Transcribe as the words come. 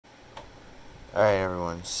Alright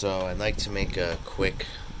everyone, so I'd like to make a quick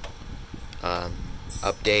um,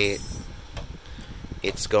 update.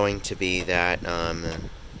 It's going to be that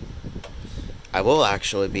I will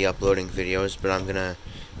actually be uploading videos, but I'm gonna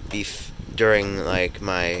be during like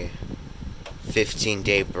my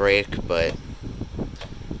 15-day break, but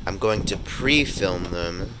I'm going to pre-film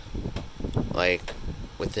them like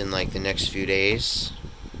within like the next few days,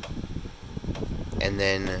 and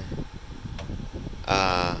then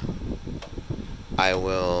uh, I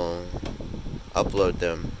will upload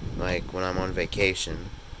them like when I'm on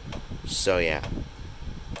vacation. So yeah,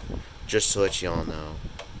 just to let y'all know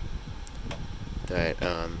that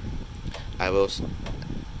I will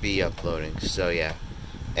be uploading. So yeah,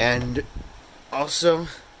 and also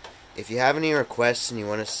if you have any requests and you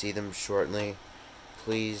want to see them shortly,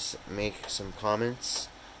 please make some comments.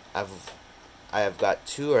 I have got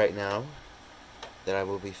 2 right now that I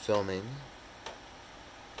will be filming.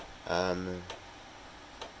 Um,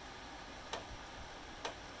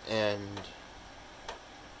 and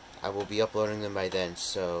I will be uploading them by then.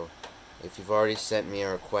 So if you've already sent me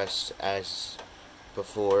a request as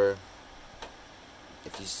before,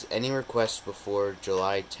 if you any requests before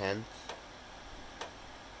July 10th,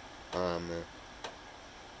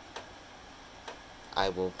 I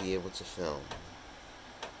will be able to film.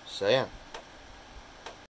 So yeah.